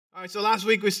All right, so last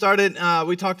week we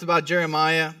talked about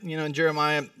Jeremiah, in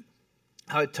Jeremiah,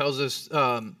 how it tells us,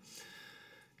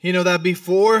 that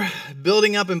before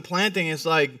building up and planting, it's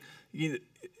like,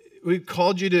 we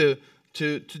called you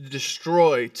to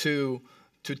destroy, to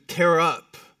tear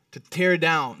up, to tear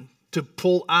down, to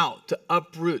pull out, to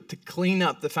uproot, to clean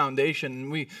up the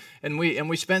foundation. And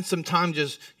we spent some time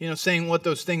just, saying what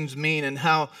those things mean and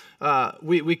how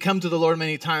we come to the Lord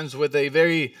many times with a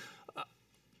very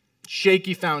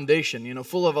shaky foundation,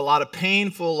 full of a lot of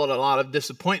pain, full of a lot of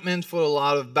disappointment, full of a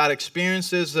lot of bad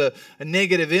experiences,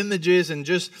 negative images, and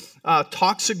just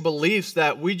toxic beliefs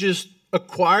that we just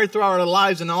acquired throughout our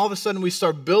lives. And all of a sudden we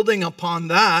start building upon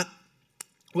that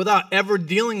without ever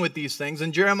dealing with these things.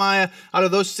 And Jeremiah, out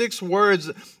of those 6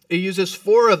 words, it uses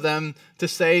 4 of them to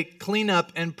say clean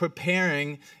up and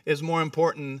preparing is more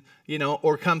important,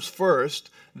 or comes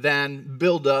first than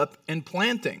build up and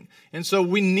planting. And so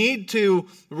we need to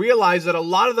realize that a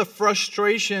lot of the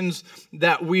frustrations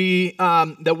that we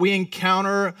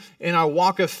encounter in our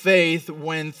walk of faith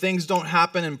when things don't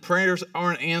happen and prayers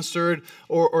aren't answered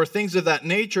or things of that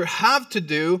nature have to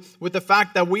do with the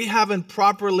fact that we haven't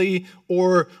properly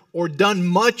or done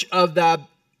much of that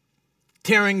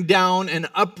tearing down and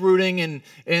uprooting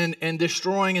and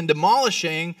destroying and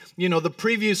demolishing, the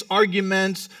previous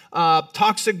arguments,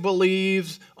 toxic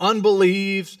beliefs,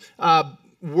 unbeliefs,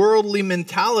 worldly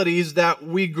mentalities that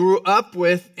we grew up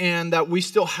with and that we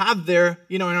still have there,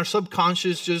 in our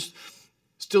subconscious, just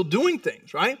still doing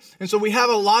things, right? And so we have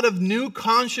a lot of new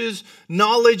conscious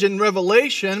knowledge and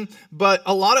revelation, but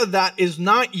a lot of that is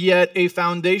not yet a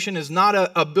foundation, is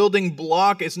not a building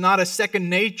block, it's not a second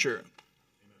nature.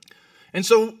 And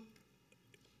so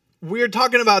we're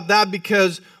talking about that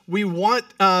because we want,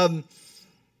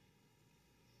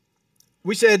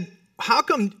 we said, how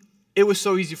come it was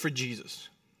so easy for Jesus?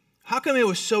 How come it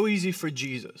was so easy for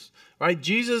Jesus, right?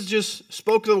 Jesus just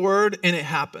spoke the word and it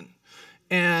happened.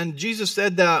 And Jesus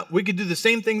said that we could do the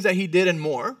same things that he did and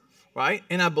more, right?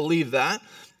 And I believe that.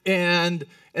 And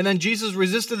then Jesus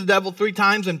resisted the devil 3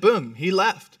 times and boom, he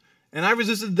left. And I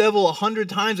resisted the devil 100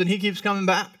 times and he keeps coming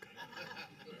back.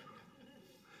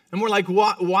 And we're like,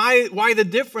 why the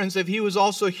difference if he was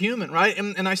also human, right?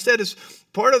 And I said, as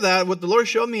part of that, what the Lord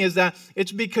showed me is that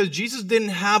it's because Jesus didn't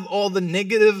have all the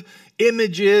negative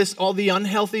images, all the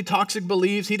unhealthy, toxic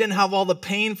beliefs. He didn't have all the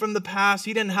pain from the past.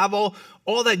 He didn't have all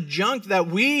that junk that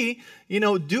we,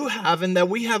 do have and that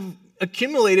we have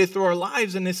accumulated through our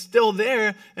lives, and it's still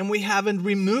there, and we haven't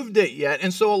removed it yet.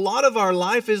 And so a lot of our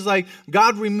life is like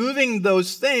God removing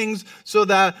those things so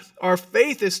that our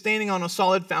faith is standing on a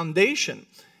solid foundation.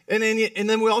 And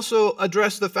then we also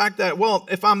address the fact that, well,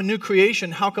 if I'm a new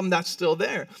creation, how come that's still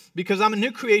there? Because I'm a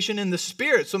new creation in the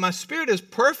spirit. So my spirit is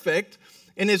perfect,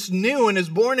 and it's new, and it's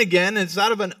born again, and it's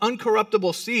out of an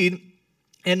uncorruptible seed.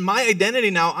 And my identity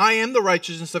now, I am the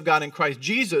righteousness of God in Christ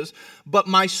Jesus, but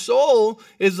my soul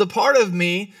is the part of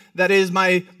me that is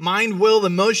my mind, will,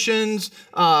 emotions,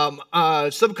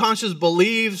 subconscious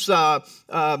beliefs,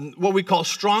 what we call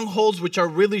strongholds, which are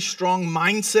really strong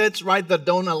mindsets, right, that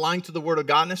don't align to the Word of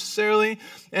God necessarily.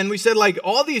 And we said, like,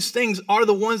 all these things are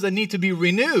the ones that need to be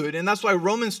renewed. And that's why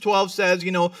Romans 12 says,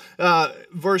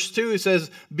 verse 2, it says,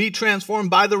 be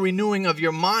transformed by the renewing of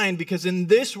your mind, because in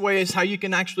this way is how you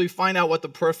can actually find out what the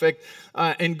perfect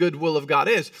and good will of God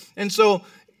is. And so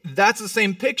that's the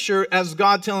same picture as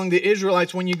God telling the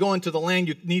Israelites, when you go into the land,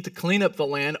 you need to clean up the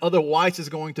land. Otherwise, it's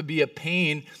going to be a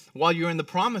pain while you're in the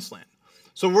promised land.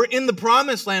 So we're in the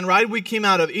promised land, right? We came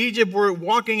out of Egypt. We're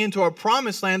walking into our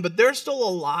promised land, but there's still a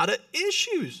lot of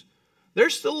issues.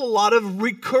 There's still a lot of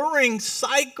recurring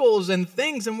cycles and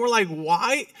things. And we're like,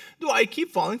 why do I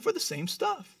keep falling for the same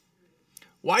stuff?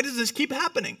 Why does this keep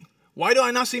happening? Why do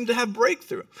I not seem to have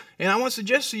breakthrough? And I want to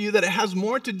suggest to you that it has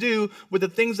more to do with the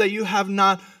things that you have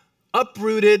not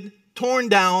uprooted, torn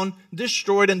down,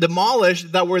 destroyed, and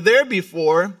demolished that were there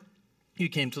before you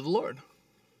came to the Lord.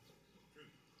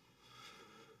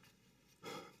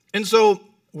 And so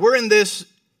we're in this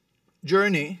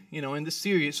journey, in this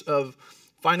series of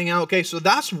finding out, okay, so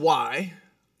that's why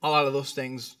a lot of those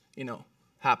things,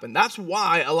 happen. That's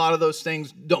why a lot of those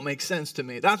things don't make sense to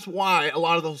me. That's why a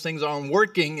lot of those things aren't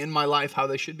working in my life how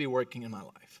they should be working in my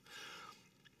life.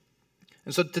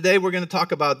 And so today we're going to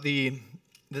talk about the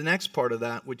next part of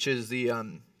that, which is the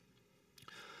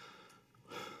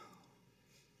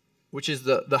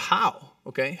how.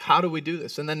 Okay, how do we do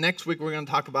this? And then next week we're going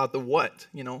to talk about the what,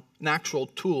 an actual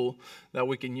tool that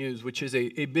we can use, which is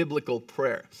a biblical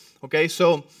prayer. Okay,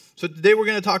 so today we're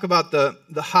going to talk about the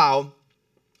how.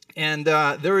 And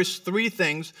there is 3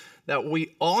 things that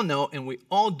we all know and we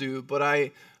all do, but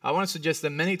I want to suggest that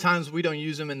many times we don't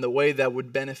use them in the way that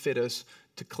would benefit us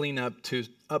to clean up, to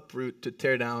uproot, to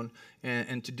tear down,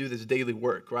 and to do this daily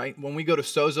work, right? When we go to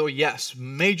Sozo, yes,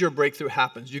 major breakthrough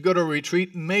happens. You go to a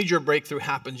retreat, major breakthrough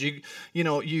happens. You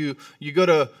go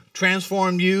to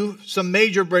Transform You, some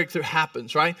major breakthrough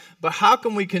happens, right? But how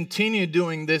can we continue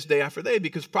doing this day after day?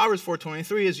 Because Proverbs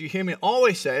 4:23, as you hear me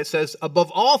always say, it says,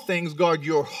 above all things, guard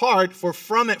your heart, for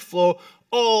from it flow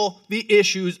all the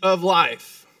issues of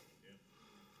life.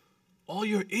 All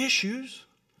your issues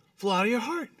flow out of your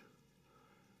heart.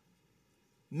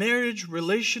 Marriage,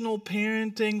 relational,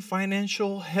 parenting,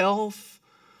 financial, health,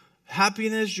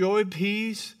 happiness, joy,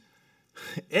 peace.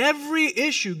 Every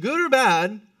issue, good or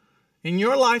bad, in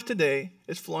your life today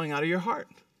is flowing out of your heart.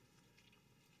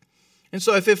 And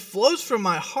so if it flows from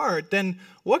my heart, then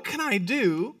what can I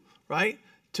do, right,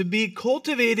 to be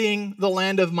cultivating the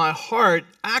land of my heart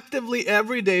actively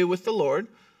every day with the Lord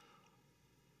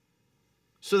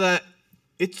so that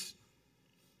it's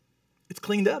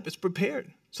cleaned up, it's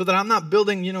prepared. So that I'm not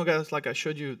building, guys, like I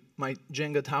showed you my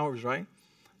Jenga towers, right?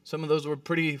 Some of those were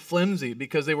pretty flimsy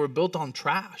because they were built on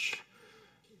trash.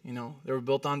 They were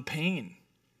built on pain.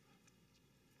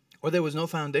 Or there was no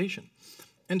foundation.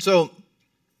 And so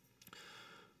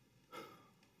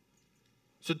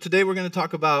today we're going to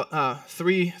talk about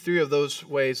three of those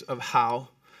ways of how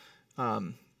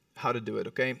to do it,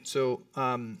 okay? So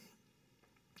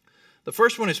the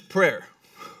first one is prayer.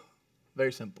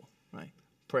 Very simple, right?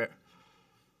 Prayer.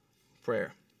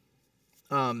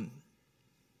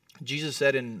 Jesus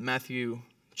said in Matthew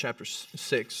chapter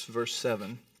 6, verse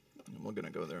 7, and we're going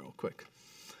to go there real quick.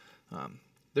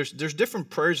 There's different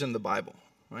prayers in the Bible,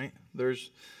 right?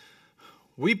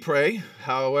 We pray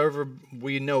however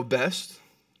we know best.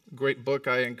 A great book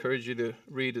I encourage you to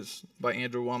read is by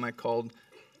Andrew Womack called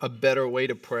A Better Way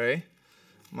to Pray.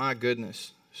 My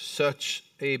goodness, such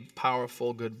a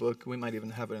powerful, good book. We might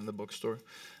even have it in the bookstore.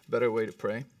 Better Way to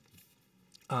Pray.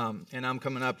 And I'm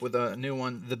coming up with a new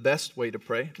one, The Best Way to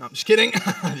Pray. No, I'm just kidding.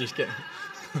 I'm just kidding.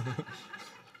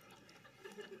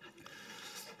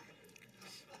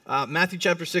 Matthew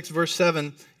chapter 6, verse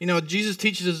 7, Jesus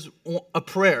teaches us a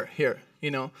prayer here,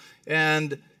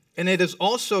 and it is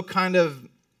also kind of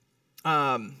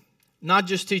not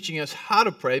just teaching us how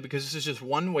to pray, because this is just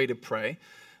one way to pray,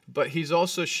 but he's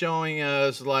also showing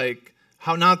us, like,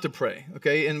 how not to pray,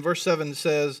 okay? In verse 7 it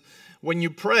says, when you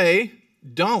pray,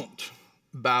 don't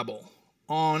babble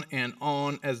on and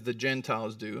on as the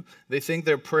Gentiles do. They think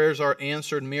their prayers are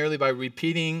answered merely by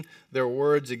repeating their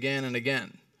words again and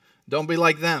again. Don't be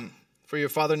like them, for your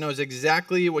Father knows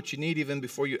exactly what you need even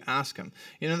before you ask Him.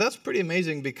 That's pretty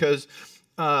amazing because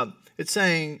it's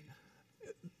saying,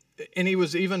 and he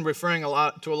was even referring to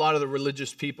a lot of the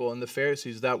religious people and the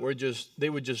Pharisees that they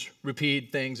would just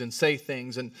repeat things and say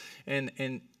things, and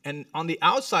on the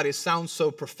outside it sounds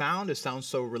so profound, it sounds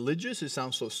so religious, it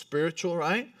sounds so spiritual,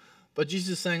 right? But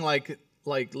Jesus is saying, like,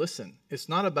 listen, it's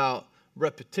not about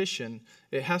repetition.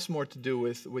 It has more to do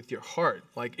with your heart.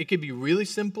 Like, it could be really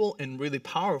simple and really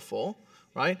powerful,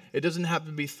 right? It doesn't have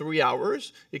to be 3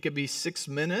 hours. It could be 6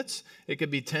 minutes. It could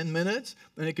be 10 minutes.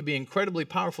 And it could be incredibly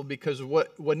powerful because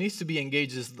what needs to be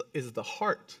engaged is the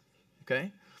heart,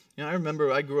 okay? I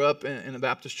remember I grew up in a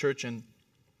Baptist church, and,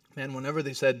 man, whenever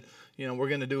they said, we're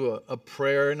going to do a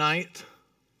prayer night,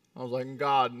 I was like,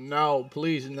 God, no,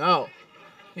 please, no.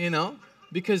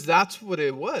 Because that's what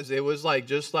it was. It was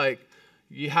just like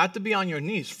you had to be on your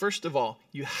knees. First of all,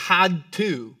 you had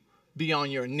to be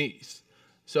on your knees.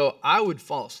 So I would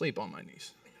fall asleep on my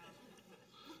knees,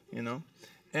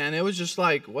 And it was just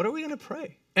like, what are we going to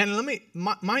pray? And let me,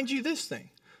 mind you this thing.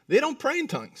 They don't pray in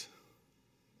tongues.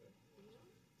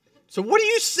 So what do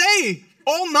you say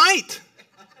all night?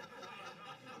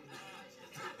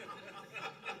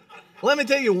 Let me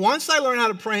tell you, once I learned how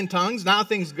to pray in tongues, now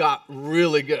things got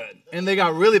really good. And they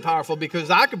got really powerful because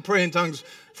I could pray in tongues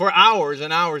for hours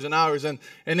and hours and hours. And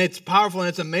it's powerful and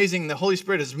it's amazing. The Holy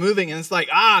Spirit is moving. And it's like,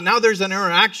 now there's an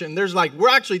interaction. We're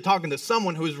actually talking to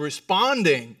someone who's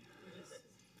responding.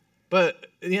 But,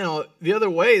 the other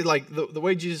way, like the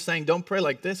way Jesus is saying, don't pray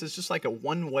like this, it's just like a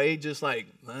one way, just like,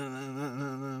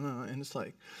 and it's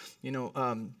like,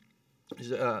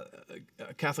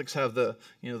 Catholics have the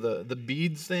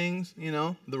beads things,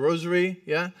 the rosary,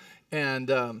 yeah, and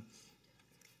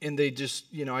they just,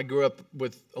 I grew up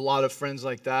with a lot of friends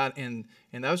like that, and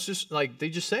that was just like they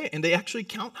just say it, and they actually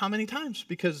count how many times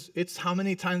because it's how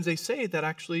many times they say it that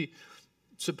actually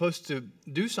supposed to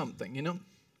do something,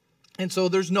 And so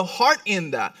there's no heart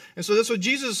in that, and so that's what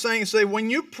Jesus is saying. Say when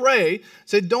you pray,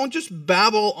 say don't just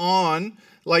babble on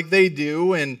like they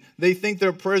do, and they think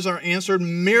their prayers are answered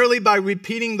merely by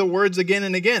repeating the words again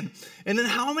and again. And then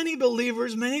how many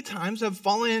believers many times have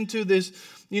fallen into this,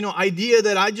 idea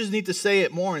that I just need to say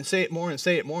it more and say it more and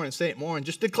say it more and say it more and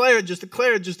just declare it, just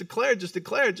declare it, just declare it, just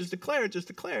declare it, just declare it, just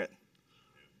declare it.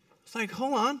 It's like,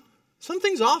 hold on,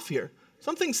 something's off here.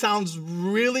 Something sounds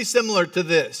really similar to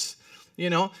this,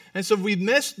 And so we've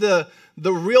missed the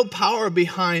real power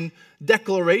behind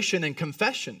declaration and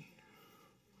confession,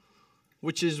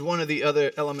 which is one of the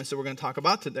other elements that we're going to talk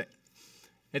about today.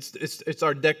 It's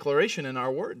our declaration and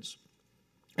our words.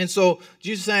 And so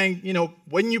Jesus is saying,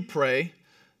 when you pray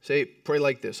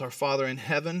like this: Our Father in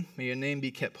heaven, may your name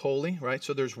be kept holy, right?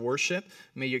 So there's worship.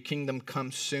 May your kingdom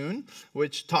come soon,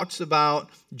 which talks about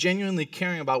genuinely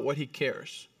caring about what he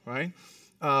cares, right?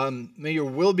 May your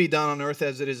will be done on earth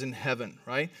as it is in heaven,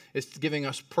 right? It's giving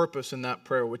us purpose in that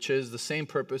prayer, which is the same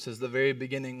purpose as the very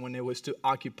beginning when it was to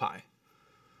occupy.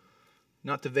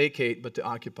 Not to vacate, but to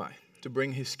occupy. To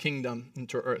bring his kingdom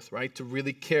into earth, right? To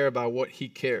really care about what he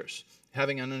cares.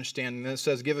 Having an understanding. Then it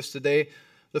says, give us today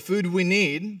the food we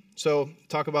need. So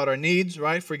talk about our needs,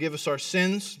 right? Forgive us our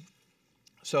sins.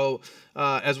 So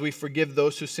as we forgive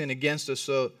those who sin against us,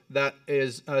 so that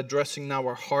is addressing now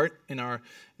our heart and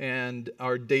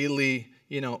our daily,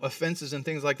 offenses and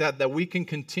things like that we can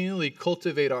continually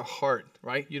cultivate our heart,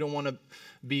 right? You don't want to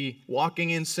be walking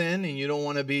in sin, and you don't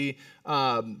want to be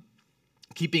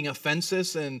keeping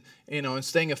offenses and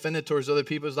staying offended towards other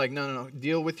people. Is like, no.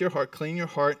 Deal with your heart, clean your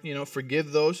heart,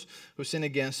 forgive those who sin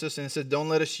against us. And it says, don't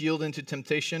let us yield into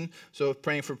temptation. So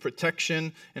praying for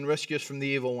protection and rescue us from the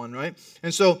evil one, right?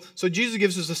 And so Jesus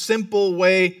gives us a simple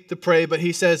way to pray, but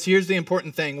he says, here's the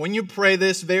important thing. When you pray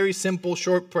this very simple,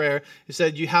 short prayer, he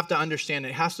said, you have to understand it.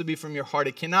 It has to be from your heart.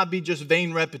 It cannot be just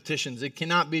vain repetitions. It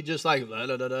cannot be just like,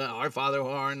 our Father who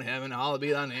art in heaven, hallowed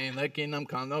be thy name, thy kingdom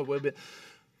come. No,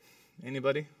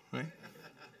 anybody, right?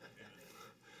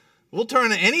 We'll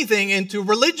turn anything into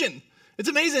religion. It's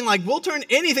amazing. Like, we'll turn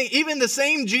anything, even the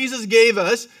same Jesus gave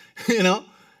us, and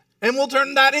we'll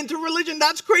turn that into religion.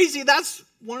 That's crazy. That's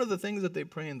one of the things that they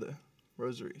pray in the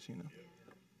rosaries,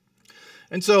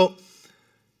 And so,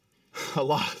 a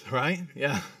lot, right?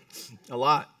 Yeah, a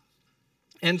lot.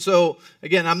 And so,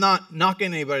 again, I'm not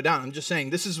knocking anybody down. I'm just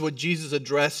saying this is what Jesus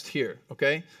addressed here,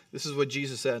 okay? This is what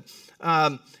Jesus said.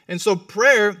 And so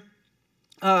prayer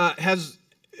has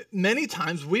many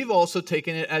times we've also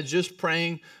taken it as just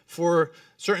praying for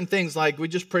certain things. Like, we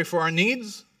just pray for our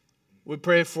needs, we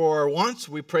pray for our wants,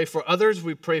 we pray for others,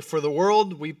 we pray for the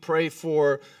world, we pray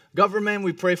for government,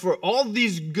 we pray for all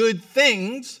these good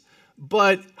things.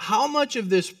 But how much of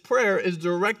this prayer is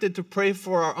directed to pray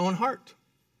for our own heart?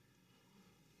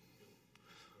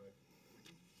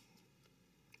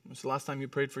 When's the last time you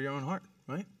prayed for your own heart,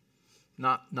 right?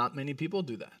 Not many people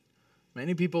do that.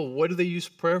 Many people, what do they use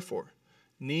prayer for?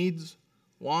 Needs,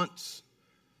 wants,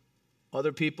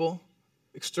 other people,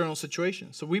 external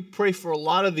situations. So we pray for a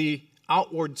lot of the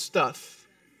outward stuff,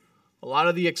 a lot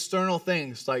of the external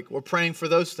things, like we're praying for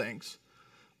those things.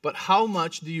 But how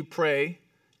much do you pray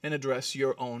and address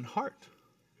your own heart?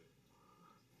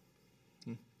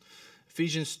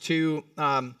 Ephesians 2,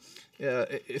 I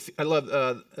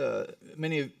love,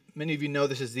 many of you know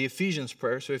this is the Ephesians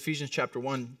prayer. So Ephesians chapter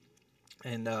 1,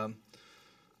 and let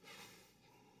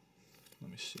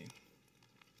me see.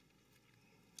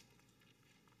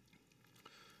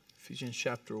 Ephesians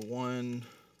chapter 1.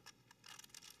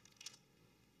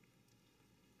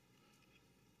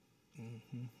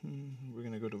 We're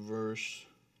going to go to verse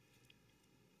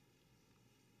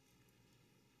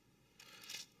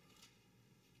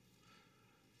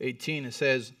 18. It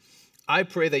says, I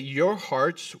pray that your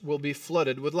hearts will be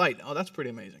flooded with light. Oh, that's pretty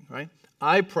amazing, right?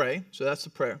 I pray, so that's the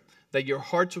prayer, that your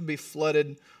hearts will be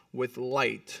flooded with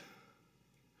light,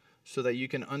 so that you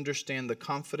can understand the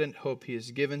confident hope he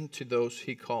has given to those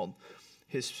he called,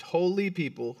 his holy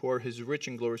people who are his rich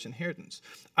and glorious inheritance.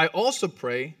 I also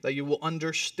pray that you will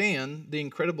understand the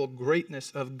incredible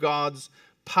greatness of God's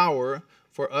power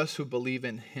for us who believe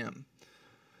in him.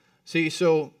 See,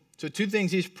 so two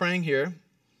things he's praying here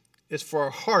is for our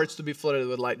hearts to be flooded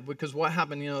with light. Because what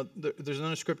happened, there's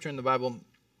another scripture in the Bible,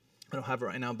 I don't have it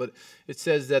right now, but it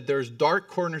says that there's dark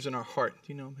corners in our heart.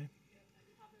 Do you know, babe?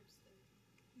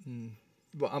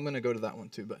 Well, I'm going to go to that one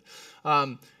too, but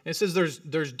it says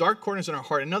there's dark corners in our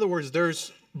heart. In other words,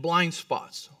 there's blind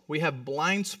spots. We have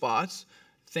blind spots,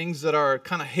 things that are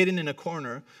kind of hidden in a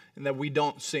corner and that we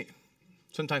don't see.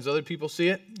 Sometimes other people see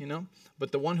it,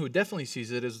 but the one who definitely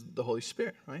sees it is the Holy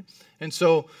Spirit, right? And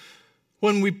so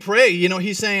when we pray,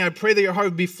 he's saying, I pray that your heart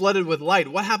would be flooded with light.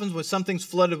 What happens when something's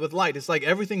flooded with light? It's like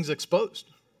everything's exposed,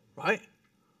 right?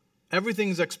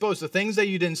 Everything's exposed. The things that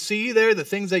you didn't see there, the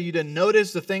things that you didn't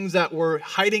notice, the things that were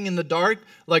hiding in the dark,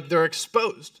 like they're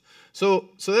exposed. So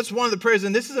that's one of the prayers.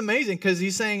 And this is amazing because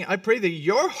he's saying, I pray that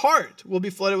your heart will be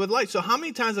flooded with light. So how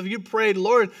many times have you prayed,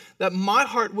 Lord, that my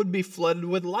heart would be flooded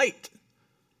with light?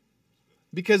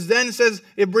 Because then it says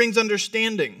it brings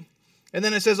understanding. And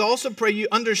then it says also pray you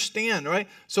understand, right?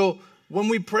 So when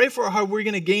we pray for our heart, we're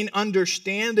going to gain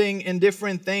understanding in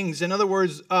different things. In other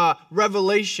words,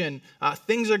 revelation.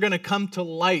 Things are going to come to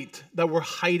light that we're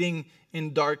hiding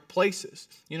in dark places.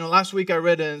 You know, last week I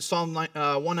read in Psalm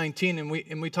 119,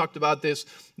 and we talked about this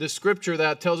scripture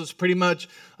that tells us pretty much,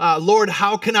 Lord,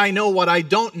 how can I know what I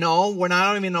don't know when I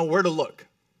don't even know where to look?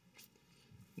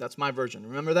 That's my version.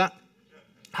 Remember that?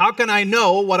 How can I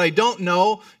know what I don't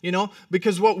know? You know,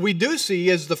 because what we do see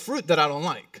is the fruit that I don't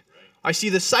like. I see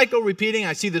this cycle repeating.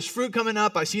 I see this fruit coming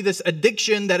up. I see this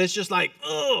addiction that is just like,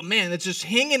 oh man, it's just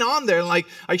hanging on there. Like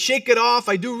I shake it off.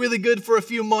 I do really good for a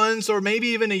few months or maybe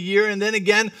even a year. And then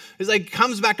again, it's like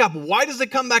comes back up. Why does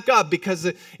it come back up?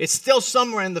 Because it's still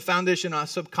somewhere in the foundation of my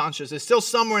subconscious. It's still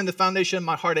somewhere in the foundation of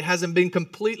my heart. It hasn't been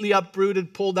completely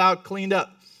uprooted, pulled out, cleaned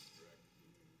up.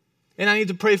 And I need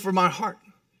to pray for my heart.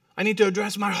 I need to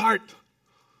address my heart.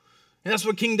 And that's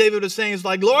what King David was saying. Is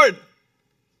like, Lord,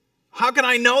 how can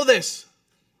I know this?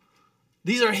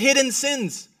 These are hidden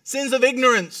sins, sins of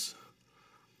ignorance.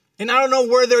 And I don't know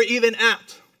where they're even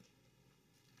at.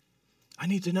 I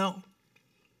need to know.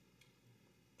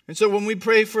 And so when we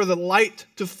pray for the light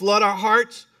to flood our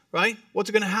hearts, right, what's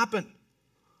going to happen?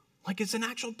 Like it's an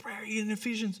actual prayer in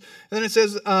Ephesians. And then it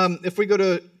says, if we go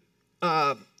to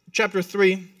chapter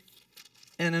 3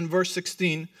 and in verse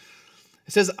 16,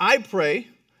 it says, I pray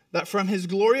that from his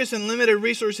glorious and limited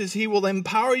resources, he will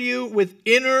empower you with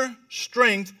inner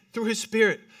strength through his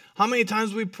Spirit. How many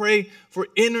times we pray for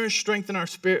inner strength in our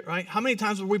spirit, right? How many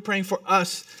times are we praying for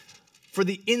us, for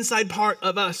the inside part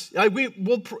of us?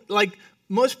 Like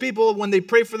most people, when they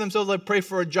pray for themselves, they'll pray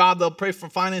for a job, they'll pray for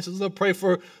finances, they'll pray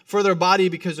for their body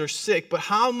because they're sick. But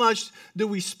how much do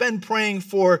we spend praying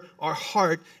for our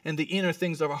heart and the inner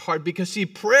things of our heart? Because see,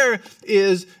 prayer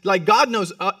is like God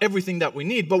knows everything that we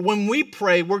need. But when we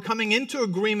pray, we're coming into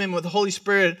agreement with the Holy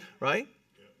Spirit, right?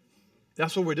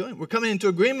 That's what we're doing. We're coming into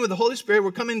agreement with the Holy Spirit.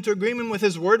 We're coming into agreement with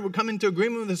His Word. We're coming into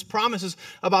agreement with His promises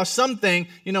about something.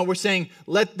 You know, we're saying,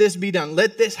 let this be done.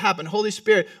 Let this happen. Holy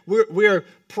Spirit, we are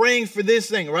praying for this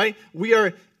thing, right? We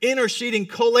are interceding,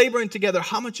 co-laboring together.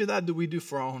 How much of that do we do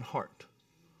for our own heart?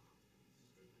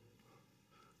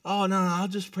 Oh, no, I'll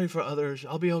just pray for others.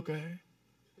 I'll be okay.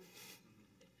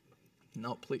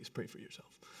 No, please pray for yourself.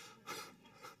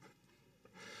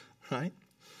 Right?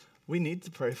 We need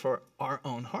to pray for our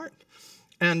own heart.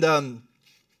 And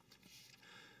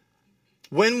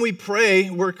when we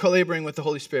pray, we're collaborating with the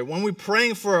Holy Spirit. When we're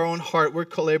praying for our own heart, we're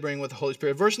collaborating with the Holy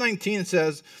Spirit. Verse 19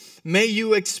 says, may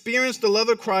you experience the love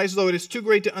of Christ, though it is too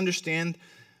great to understand,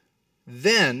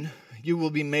 then you will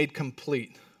be made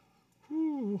complete.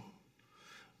 Woo.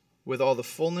 With all the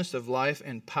fullness of life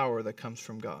and power that comes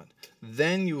from God.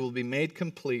 Then you will be made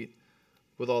complete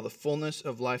with all the fullness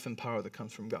of life and power that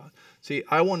comes from God. See,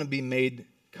 I want to be made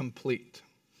complete.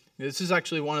 This is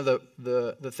actually one of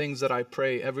the things that I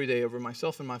pray every day over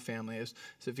myself and my family is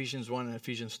Ephesians 1 and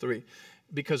Ephesians 3.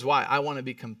 Because why? I want to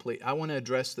be complete. I want to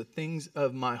address the things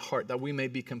of my heart that we may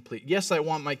be complete. Yes, I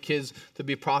want my kids to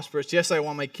be prosperous. Yes, I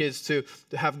want my kids to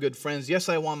have good friends. Yes,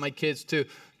 I want my kids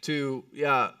to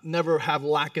never have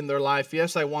lack in their life.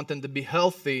 Yes, I want them to be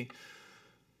healthy.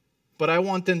 But I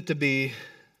want them to be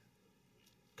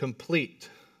complete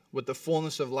with the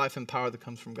fullness of life and power that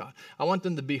comes from God. I want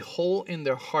them to be whole in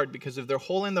their heart, because if they're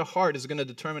whole in their heart, is going to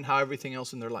determine how everything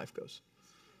else in their life goes.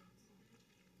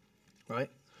 Right?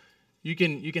 You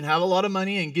can have a lot of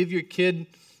money and give your kid,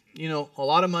 a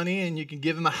lot of money, and you can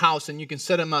give them a house and you can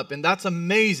set them up, and that's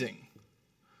amazing.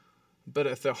 But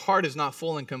if their heart is not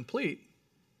full and complete,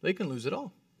 they can lose it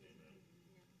all.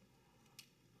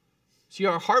 See,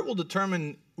 our heart will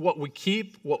determine what we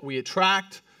keep, what we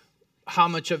attract, how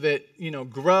much of it,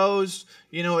 grows.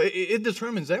 It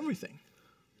determines everything.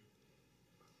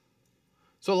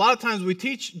 So a lot of times we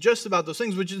teach just about those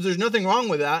things, which is, there's nothing wrong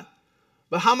with that.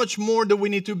 But how much more do we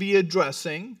need to be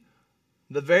addressing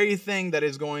the very thing that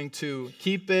is going to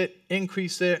keep it,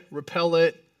 increase it, repel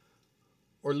it,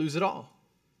 or lose it all?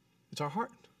 It's our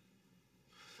heart.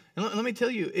 And let me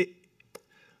tell you,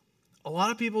 a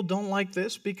lot of people don't like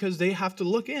this because they have to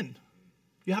look in.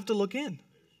 You have to look in.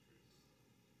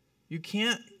 You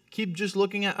can't keep just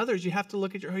looking at others. You have to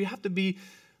look at you have to be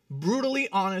brutally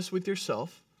honest with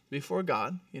yourself before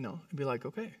God, and be like,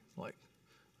 okay,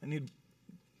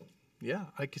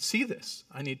 I could see this.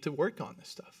 I need to work on this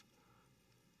stuff.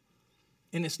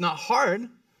 And it's not hard,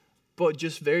 but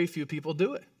just very few people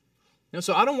do it.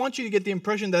 So I don't want you to get the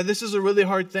impression that this is a really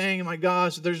hard thing. Oh my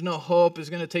gosh, there's no hope. It's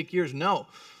going to take years. No.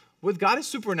 With God, it's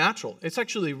supernatural. It's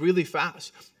actually really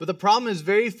fast. But the problem is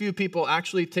very few people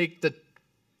actually take the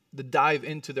dive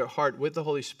into their heart with the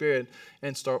Holy Spirit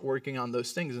and start working on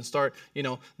those things and start,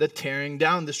 the tearing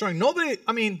down, destroying.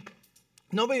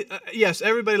 Yes,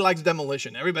 everybody likes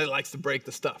demolition. Everybody likes to break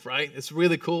the stuff, right? It's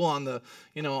really cool on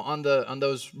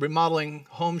those remodeling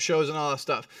home shows and all that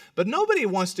stuff. But nobody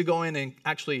wants to go in and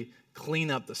actually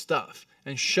clean up the stuff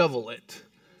and shovel it.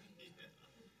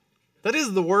 That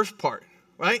is the worst part,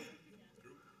 right?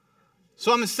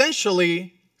 So I'm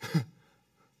essentially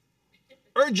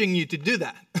urging you to do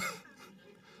that.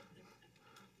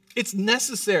 It's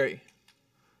necessary.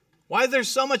 Why there's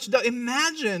so much?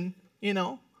 Imagine,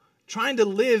 trying to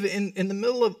live in the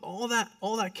middle of all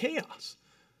that chaos.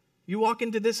 You walk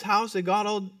into this house, it got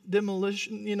all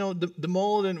demolition,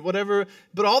 demolished and whatever,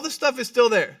 but all the stuff is still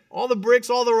there. All the bricks,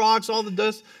 all the rocks, all the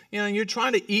dust, and you're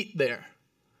trying to eat there.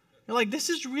 You're like, this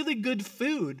is really good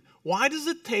food. Why does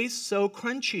it taste so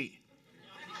crunchy?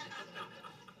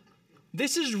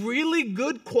 This is really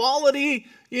good quality,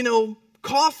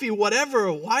 coffee,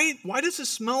 whatever. Why does it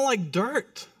smell like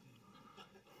dirt?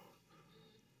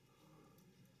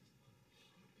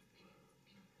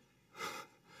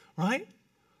 Right?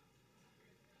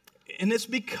 And it's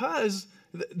because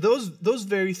those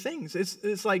very things.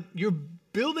 It's like you're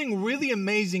building really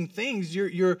amazing things.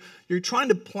 You're trying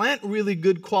to plant really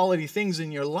good quality things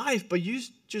in your life, but you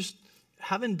just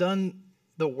haven't done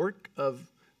the work of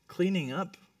cleaning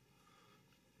up.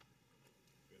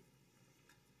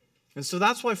 And so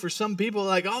that's why for some people,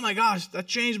 like, oh my gosh, that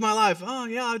changed my life. Oh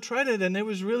yeah, I tried it and it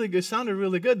was really good. It sounded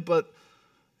really good, but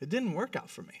it didn't work out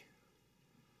for me.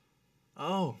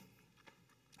 Oh,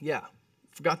 yeah.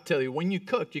 Forgot to tell you, when you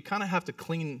cook, you kind of have to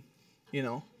clean,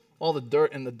 all the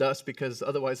dirt and the dust because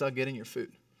otherwise I'll get in your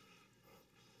food.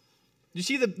 You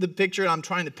see the picture I'm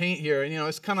trying to paint here?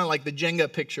 It's kind of like the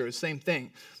Jenga picture, same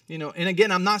thing. And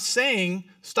again, I'm not saying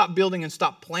stop building and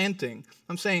stop planting.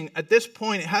 I'm saying at this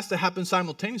point, it has to happen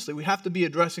simultaneously. We have to be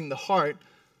addressing the heart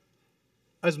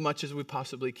as much as we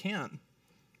possibly can,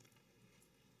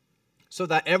 so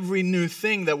that every new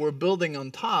thing that we're building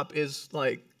on top is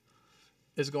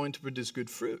going to produce good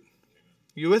fruit.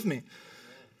 You with me?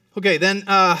 Okay, then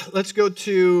let's go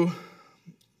to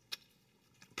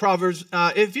Proverbs.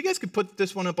 If you guys could put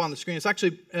this one up on the screen. It's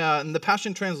actually in the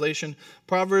Passion Translation,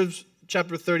 Proverbs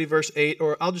chapter 30, verse 8,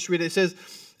 or I'll just read it. It says,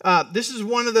 this is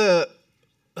one of the,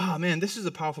 this is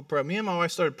a powerful prayer. Me and my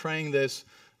wife started praying this,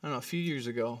 a few years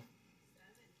ago.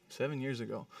 7 years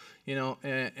ago,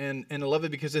 and I love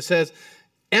it because it says,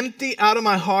 empty out of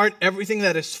my heart everything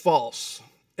that is false,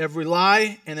 every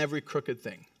lie and every crooked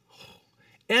thing.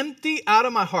 Empty out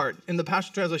of my heart. In the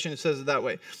Passion Translation, it says it that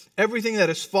way. Everything that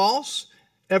is false,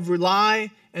 every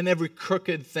lie, and every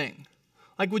crooked thing.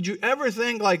 Like, would you ever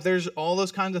think like there's all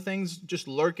those kinds of things just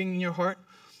lurking in your heart?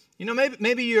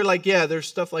 Maybe you're like, yeah, there's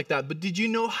stuff like that. But did you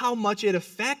know how much it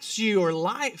affects your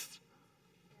life?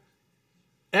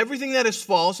 Everything that is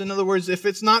false, in other words, if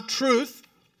it's not truth,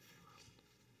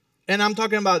 and I'm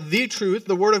talking about the truth,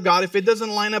 the Word of God, if it doesn't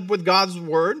line up with God's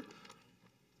Word,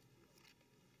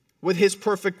 with His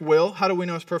perfect will, how do we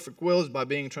know His perfect will? Is by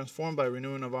being transformed by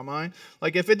renewing of our mind.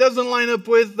 Like, if it doesn't line up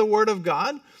with the Word of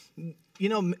God,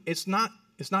 it's not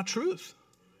truth.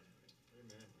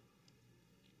 Amen.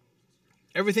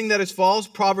 Everything that is false,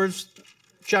 Proverbs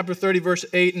chapter 30, verse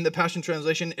 8 in the Passion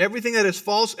Translation, everything that is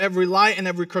false, every lie, and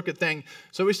every crooked thing.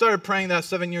 So we started praying that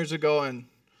 7 years ago, and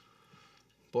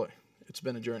boy, it's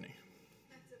been a journey.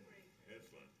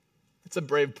 It's a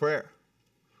brave prayer.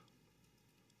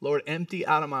 Lord, empty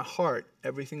out of my heart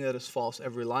everything that is false,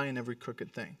 every lie, and every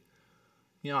crooked thing.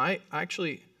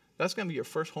 That's going to be your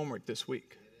first homework this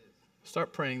week.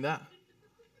 Start praying that.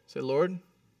 Say, Lord,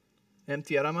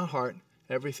 empty out of my heart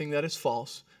everything that is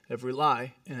false, every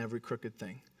lie, and every crooked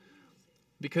thing.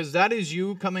 Because that is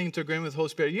you coming into agreement with the Holy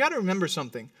Spirit. You got to remember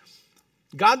something.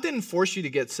 God didn't force you to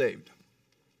get saved.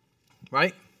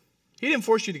 Right? He didn't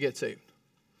force you to get saved.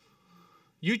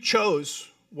 You chose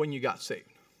when you got saved.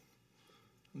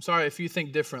 I'm sorry if you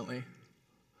think differently.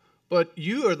 But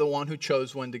you are the one who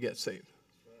chose when to get saved.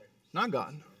 Not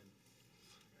God.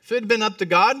 If it had been up to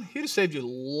God, He'd have saved you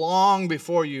long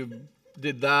before you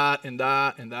did that and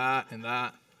that and that and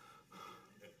that.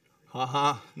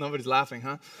 Nobody's laughing,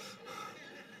 huh?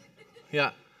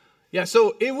 Yeah. Yeah,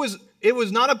 so it was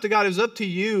not up to God. It was up to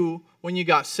you when you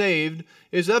got saved.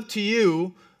 It's up to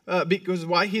you because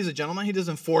why? He's a gentleman. He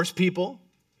doesn't force people.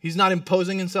 He's not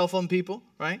imposing Himself on people,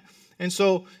 right? And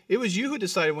so it was you who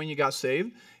decided when you got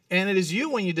saved. And it is you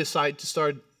when you decide to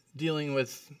start dealing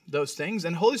with those things.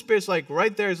 And Holy Spirit's like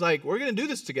right there is like, we're going to do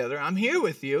this together. I'm here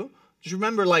with you. Just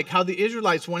remember like how the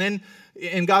Israelites went in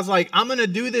and God's like, I'm going to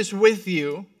do this with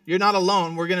you. You're not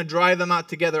alone. We're going to drive them out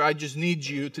together. I just need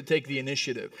you to take the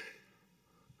initiative.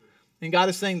 And God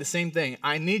is saying the same thing.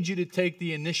 I need you to take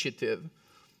the initiative,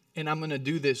 and I'm going to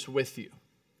do this with you.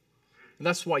 And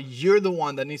that's why you're the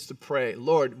one that needs to pray,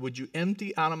 Lord, would you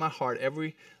empty out of my heart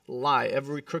every lie,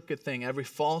 every crooked thing, every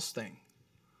false thing?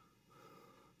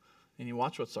 And you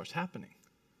watch what starts happening.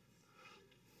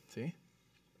 See?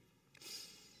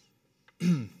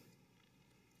 The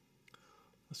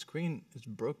screen is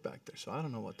broke back there, so I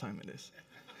don't know what time it is.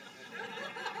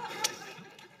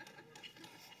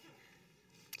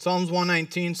 Psalms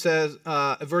 119 says,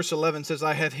 verse 11 says,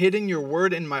 I have hidden your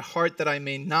word in my heart that I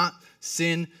may not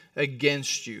sin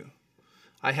against you.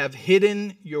 I have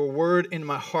hidden your word in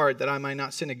my heart that I might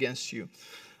not sin against you.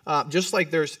 Just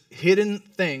like there's hidden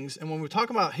things, and when we talk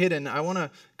about hidden, I want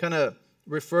to kind of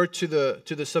refer to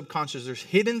the subconscious. There's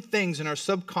hidden things in our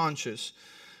subconscious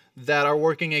that are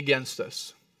working against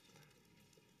us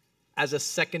as a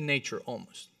second nature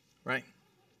almost, right?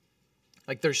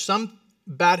 Like there's some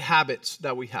bad habits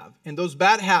that we have. And those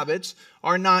bad habits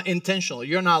are not intentional.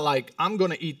 You're not like, I'm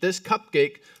going to eat this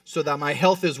cupcake so that my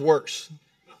health is worse.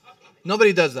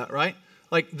 Nobody does that, right?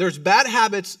 Like there's bad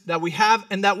habits that we have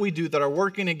and that we do that are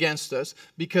working against us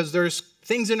because there's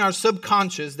things in our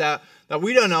subconscious that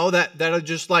we don't know that are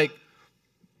just like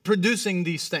producing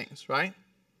these things, right?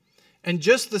 And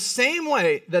just the same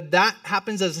way that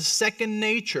happens as a second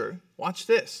nature, watch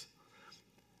this.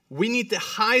 We need to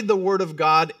hide the Word of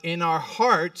God in our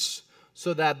hearts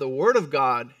so that the Word of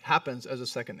God happens as a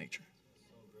second nature.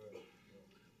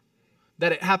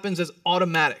 That it happens as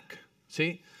automatic.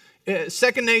 See?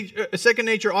 Second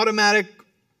nature, automatic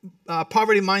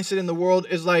poverty mindset in the world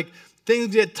is like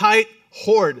things get tight,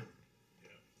 hoard.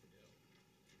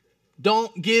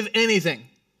 Don't give anything.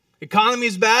 Economy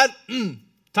is bad,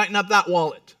 tighten up that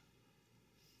wallet.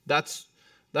 That's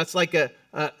like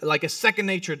a second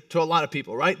nature to a lot of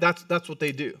people, right? That's what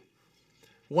they do.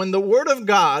 When the Word of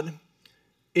God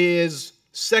is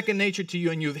second nature to you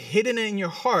and you've hidden it in your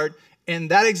heart, and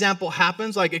that example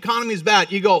happens, like economy is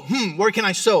bad, you go, where can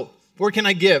I sow? Where can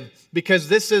I give? Because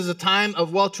this is a time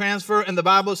of wealth transfer, and the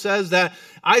Bible says that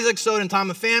Isaac sowed in time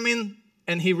of famine,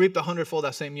 and he reaped 100-fold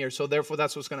that same year. So therefore,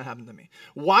 that's what's going to happen to me.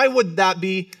 Why would that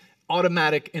be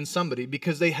automatic in somebody?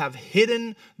 Because they have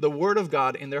hidden the Word of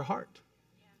God in their heart.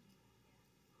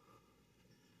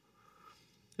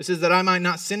 It says that I might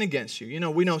not sin against you. You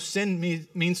know, we know sin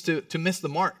means to miss the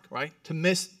mark, right? To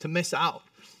miss out.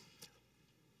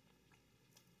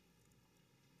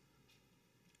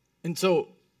 And so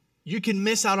you can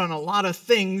miss out on a lot of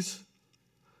things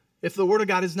if the Word of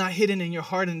God is not hidden in your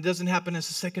heart and it doesn't happen as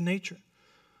a second nature.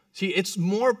 See, it's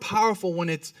more powerful when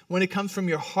it comes from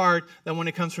your heart than when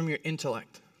it comes from your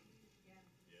intellect.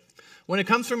 When it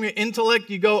comes from your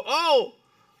intellect, you go, oh,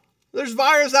 there's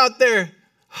virus out there.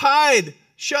 Hide.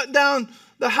 Shut down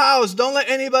the house. Don't let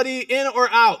anybody in or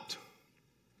out.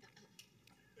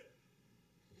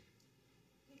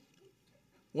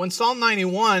 When Psalm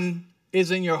 91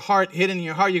 is in your heart, hidden in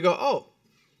your heart, you go, oh,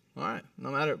 all right, no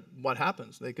matter what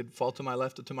happens, they could fall to my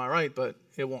left or to my right, but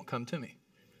it won't come to me.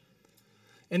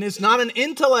 And it's not an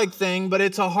intellect thing, but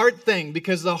it's a heart thing,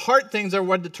 because the heart things are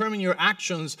what determine your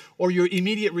actions or your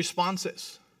immediate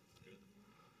responses.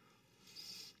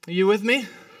 Are you with me?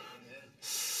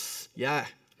 Yeah.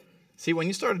 See, when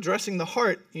you start addressing the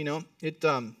heart, you know, it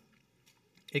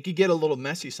could get a little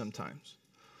messy sometimes.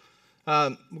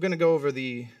 We're going to go over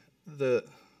the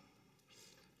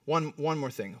one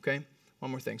more thing, okay?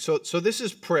 One more thing. So this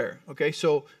is prayer, okay?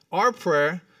 So our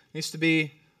prayer needs to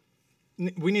be,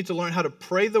 we need to learn how to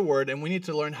pray the word, and we need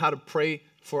to learn how to pray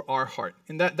for our heart.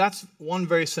 And that's one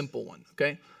very simple one,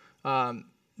 okay?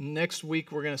 Next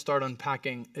week, we're going to start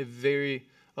unpacking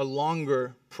a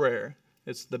longer prayer.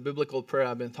 It's the biblical prayer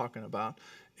I've been talking about,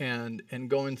 and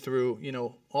going through, you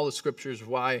know, all the scriptures,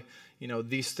 why, you know,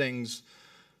 these things,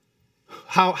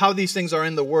 how these things are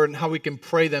in the word and how we can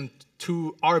pray them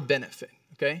to our benefit,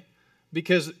 okay?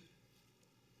 Because,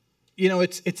 you know,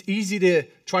 it's easy to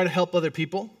try to help other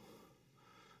people.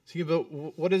 See, but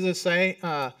what does it say?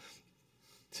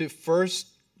 To first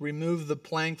remove the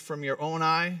plank from your own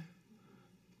eye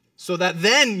so that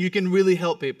then you can really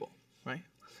help people.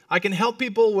 I can help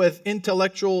people with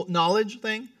intellectual knowledge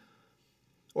thing,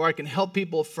 or I can help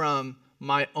people from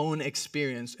my own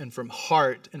experience and from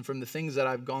heart and from the things that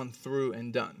I've gone through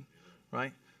and done,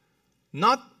 right?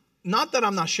 Not that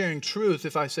I'm not sharing truth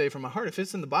if I say from my heart. If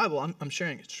it's in the Bible, I'm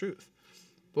sharing its truth.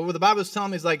 But what the Bible is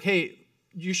telling me is like, hey,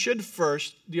 you should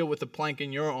first deal with the plank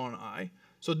in your own eye.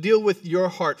 So deal with your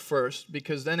heart first,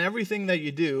 because then everything that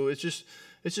you do, it's just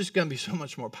going to be so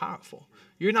much more powerful.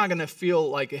 You're not going to feel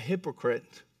like a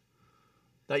hypocrite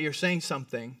that you're saying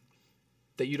something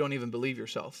that you don't even believe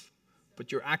yourself,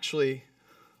 but you're actually,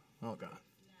 oh God,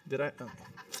 did I?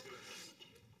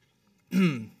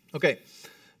 Oh. Okay,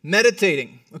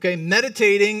 meditating. Okay,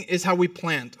 meditating is how we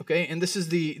plant. Okay, and this is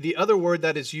the other word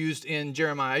that is used in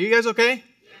Jeremiah. Are you guys okay?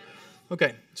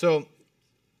 Okay, so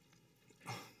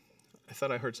I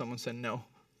thought I heard someone say no.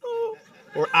 Oh.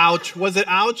 Or ouch. Was it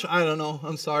ouch? I don't know.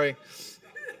 I'm sorry.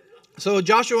 So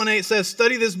Joshua 1:8 says,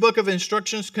 study this book of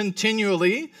instructions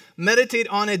continually. Meditate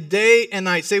on it day and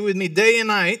night. Say with me, day and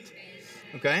night.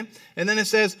 Okay. And then it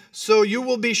says, so you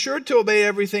will be sure to obey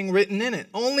everything written in it.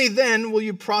 Only then will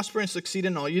you prosper and succeed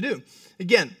in all you do.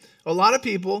 Again, a lot of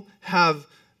people have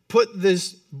put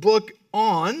this book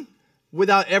on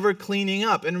without ever cleaning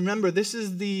up. And remember, this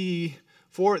is the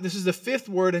fifth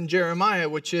word in Jeremiah,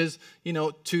 which is,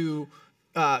 to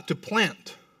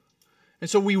plant. And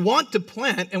so we want to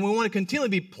plant, and we want to continually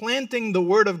be planting the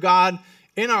Word of God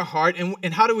in our heart.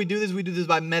 And how do we do this? We do this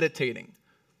by meditating.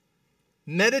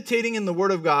 Meditating in the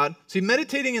Word of God. See,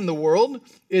 meditating in the world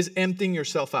is emptying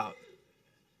yourself out.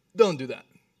 Don't do that.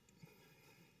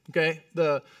 Okay?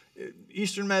 The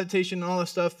Eastern meditation and all that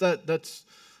stuff,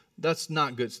 that's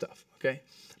not good stuff. Okay?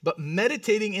 But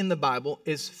meditating in the Bible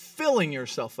is filling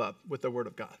yourself up with the Word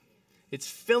of God. It's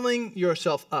filling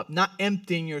yourself up, not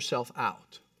emptying yourself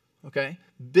out. Okay?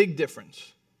 Big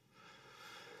difference.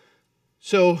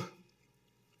 So,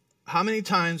 how many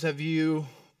times have you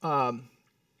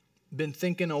been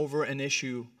thinking over an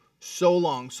issue so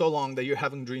long that you're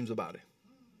having dreams about it?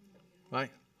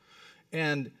 Right?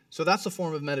 And so that's a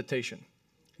form of meditation.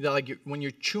 Like when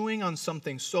you're chewing on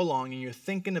something so long and you're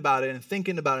thinking about it and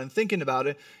thinking about it and thinking about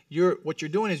it, what you're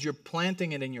doing is you're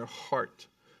planting it in your heart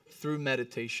through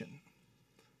meditation.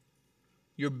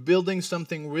 You're building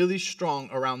something really strong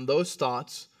around those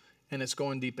thoughts, and it's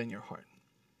going deep in your heart.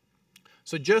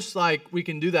 So just like we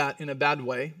can do that in a bad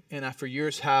way, and after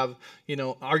years have,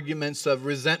 arguments of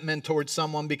resentment towards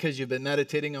someone because you've been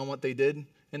meditating on what they did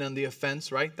and on the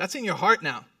offense, right? That's in your heart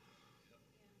now.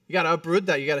 You got to uproot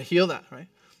that. You got to heal that, right?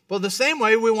 Well, the same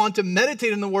way we want to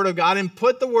meditate in the Word of God and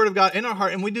put the Word of God in our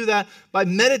heart, and we do that by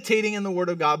meditating in the Word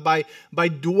of God, by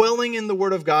dwelling in the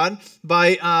Word of God,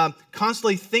 by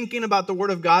constantly thinking about the Word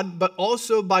of God, but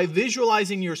also by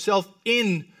visualizing yourself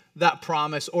in that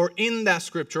promise or in that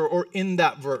scripture or in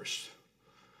that verse.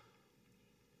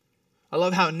 I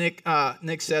love how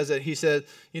Nick says it. He says,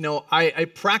 I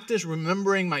practice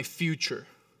remembering my future.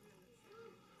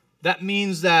 That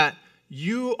means that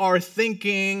you are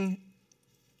thinking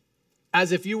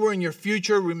as if you were in your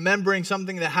future, remembering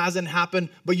something that hasn't happened,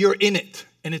 but you're in it,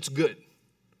 and it's good.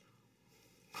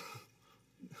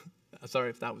 Sorry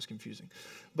if that was confusing.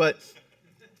 But,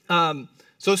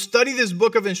 so study this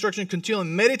book of instruction continually.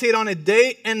 Meditate on it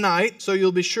day and night, so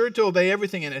you'll be sure to obey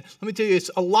everything in it. Let me tell you,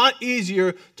 it's a lot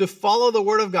easier to follow the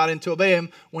Word of God and to obey Him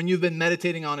when you've been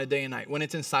meditating on it day and night, when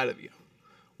it's inside of you.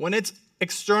 When it's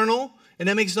external, and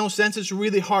it makes no sense, it's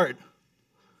really hard.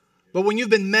 But when you've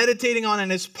been meditating on it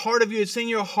and it's part of you, it's in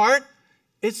your heart,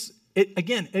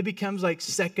 it becomes like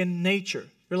second nature.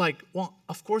 You're like, well,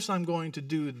 of course I'm going to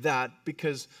do that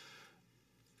because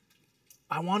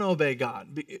I want to obey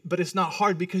God. But it's not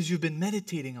hard because you've been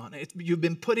meditating on it. You've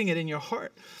been putting it in your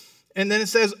heart. And then it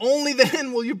says, only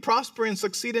then will you prosper and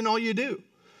succeed in all you do.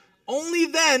 Only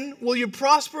then will you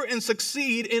prosper and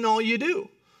succeed in all you do.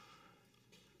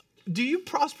 Do you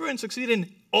prosper and succeed in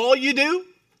all you do?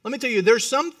 Let me tell you, there's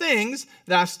some things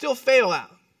that I still fail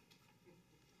at.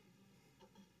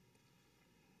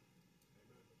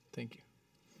 Thank you.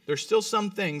 There's still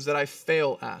some things that I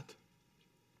fail at.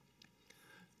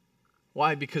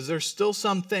 Why? Because there's still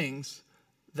some things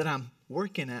that I'm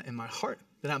working at in my heart,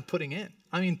 that I'm putting in.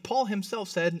 I mean, Paul himself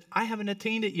said, I haven't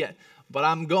attained it yet, but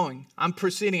I'm going. I'm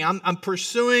proceeding. I'm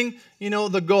pursuing,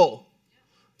 the goal.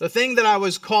 The thing that I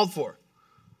was called for.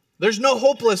 There's no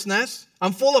hopelessness.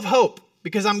 I'm full of hope.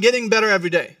 Because I'm getting better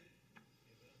every day.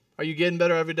 Are you getting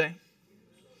better every day?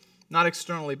 Not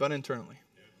externally, but internally.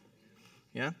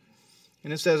 Yeah?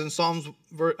 And it says in Psalms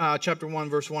chapter 1,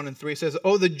 verse 1 and 3, it says,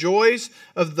 oh, the joys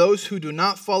of those who do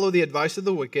not follow the advice of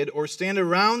the wicked, or stand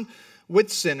around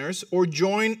with sinners, or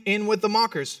join in with the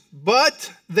mockers.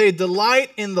 But they delight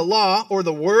in the law, or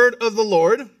the word of the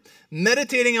Lord,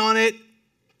 meditating on it,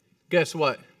 guess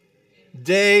what?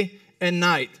 Day and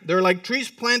night. They're like trees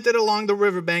planted along the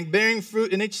riverbank, bearing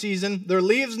fruit in each season. Their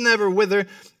leaves never wither.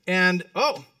 And,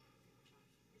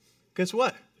 guess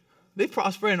what? They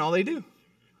prosper in all they do.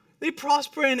 They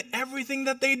prosper in everything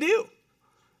that they do.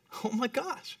 Oh my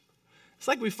gosh. It's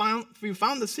like we found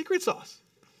the secret sauce.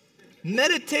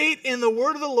 Meditate in the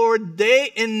word of the Lord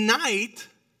day and night.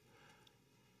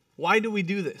 Why do we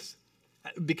do this?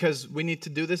 Because we need to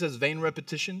do this as vain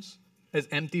repetitions, as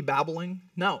empty babbling?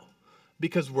 No,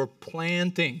 because we're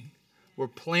planting. We're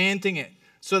planting it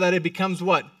so that it becomes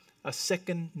what? A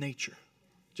second nature.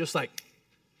 Just like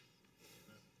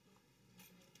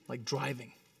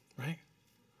driving, right?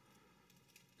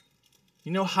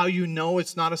 You know how you know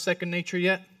it's not a second nature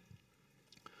yet?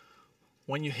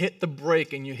 When you hit the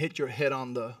brake and you hit your head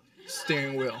on the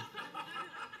steering wheel.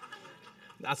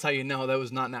 That's how you know that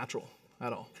was not natural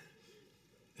at all.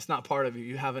 It's not part of you.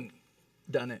 You haven't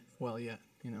done it well yet,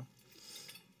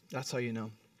 That's how you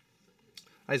know.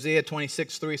 Isaiah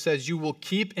 26:3 says, you will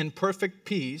keep in perfect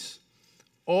peace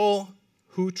all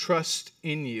who trust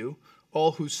in you,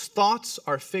 all whose thoughts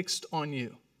are fixed on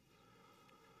you.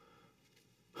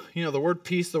 The word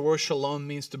peace, the word shalom,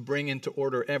 means to bring into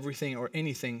order everything or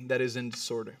anything that is in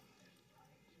disorder.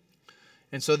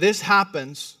 And so this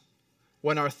happens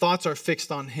when our thoughts are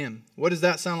fixed on Him. What does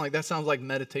that sound like? That sounds like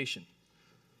meditation.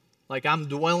 Like I'm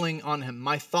dwelling on Him.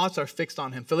 My thoughts are fixed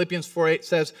on Him. Philippians 4:8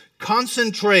 says,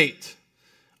 concentrate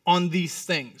on these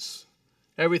things.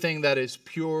 Everything that is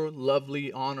pure,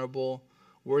 lovely, honorable,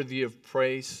 worthy of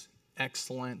praise,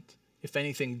 excellent. If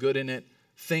anything good in it,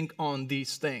 think on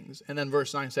these things. And then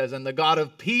verse 9 says, and the God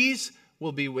of peace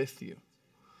will be with you.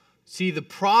 See, the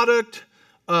product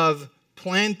of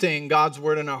planting God's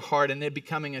word in our heart and it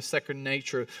becoming a second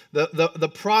nature,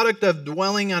 the product of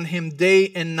dwelling on Him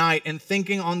day and night and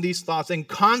thinking on these thoughts and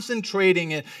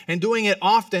concentrating it and doing it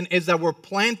often is that we're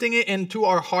planting it into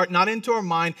our heart, not into our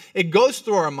mind. It goes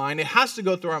through our mind. It has to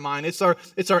go through our mind. It's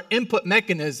our input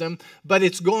mechanism, but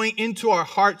it's going into our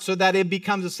heart so that it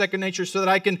becomes a second nature, so that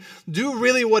I can do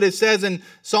really what it says in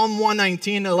Psalm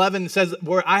 119:11. It says,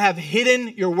 where I have hidden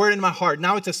your word in my heart.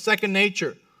 Now it's a second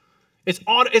nature. It's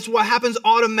what happens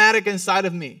automatic inside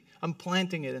of me. I'm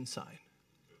planting it inside.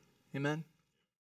 Amen?